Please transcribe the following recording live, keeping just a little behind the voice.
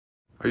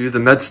Are you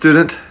the med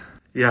student?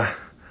 Yeah.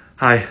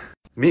 Hi.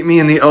 Meet me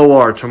in the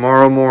OR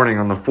tomorrow morning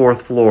on the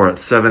 4th floor at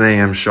 7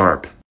 a.m.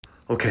 sharp.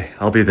 Okay,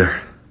 I'll be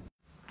there.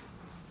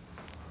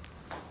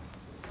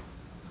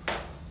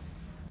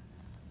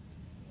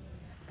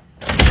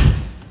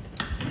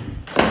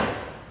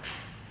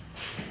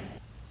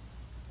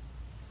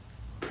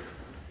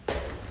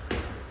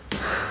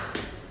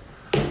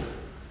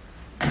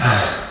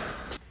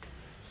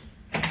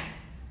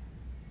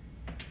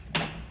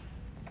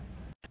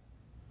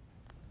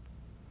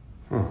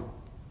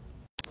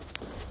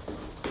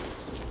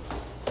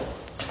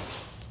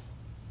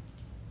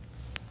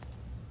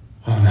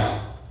 Oh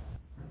no.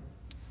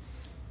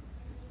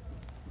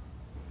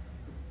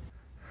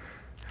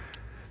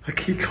 A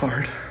key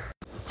card.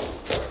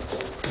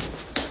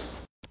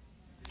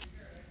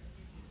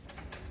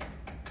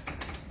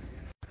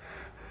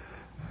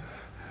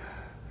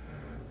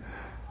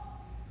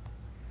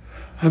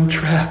 I'm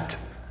trapped.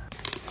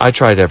 I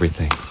tried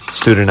everything.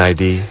 Student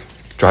ID,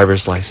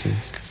 driver's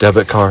license,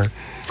 debit card,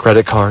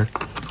 credit card.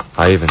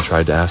 I even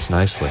tried to ask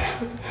nicely,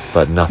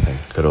 but nothing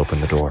could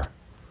open the door.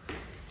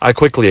 I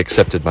quickly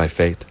accepted my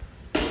fate,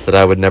 that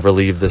I would never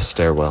leave this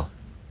stairwell,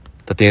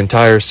 that the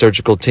entire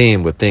surgical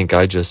team would think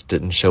I just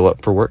didn't show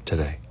up for work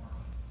today.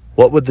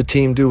 What would the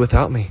team do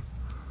without me?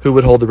 Who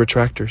would hold the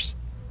retractors?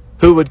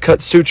 Who would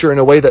cut suture in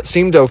a way that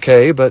seemed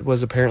okay, but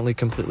was apparently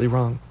completely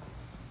wrong?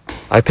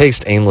 I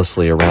paced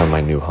aimlessly around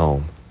my new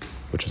home,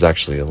 which was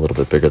actually a little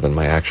bit bigger than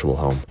my actual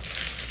home.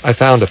 I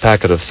found a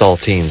packet of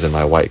saltines in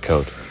my white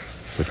coat,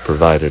 which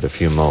provided a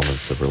few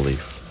moments of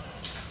relief.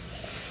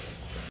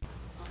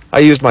 I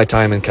used my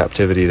time in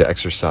captivity to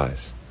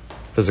exercise.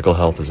 Physical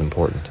health is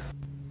important.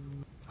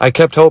 I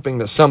kept hoping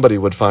that somebody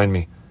would find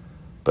me,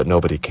 but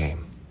nobody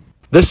came.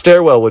 This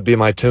stairwell would be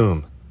my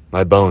tomb,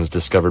 my bones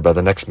discovered by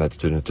the next med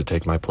student to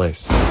take my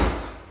place.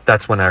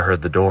 That's when I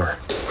heard the door.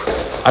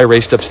 I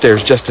raced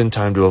upstairs just in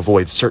time to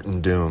avoid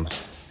certain doom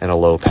and a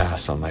low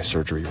pass on my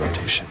surgery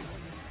rotation.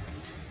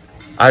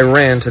 I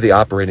ran to the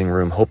operating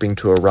room hoping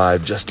to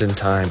arrive just in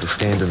time to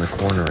stand in the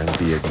corner and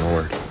be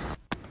ignored.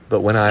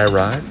 But when I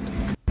arrived,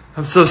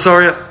 I'm so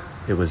sorry.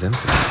 It was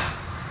empty.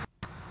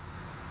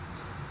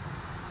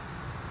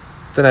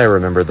 Then I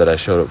remembered that I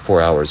showed up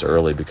 4 hours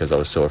early because I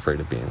was so afraid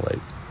of being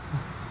late.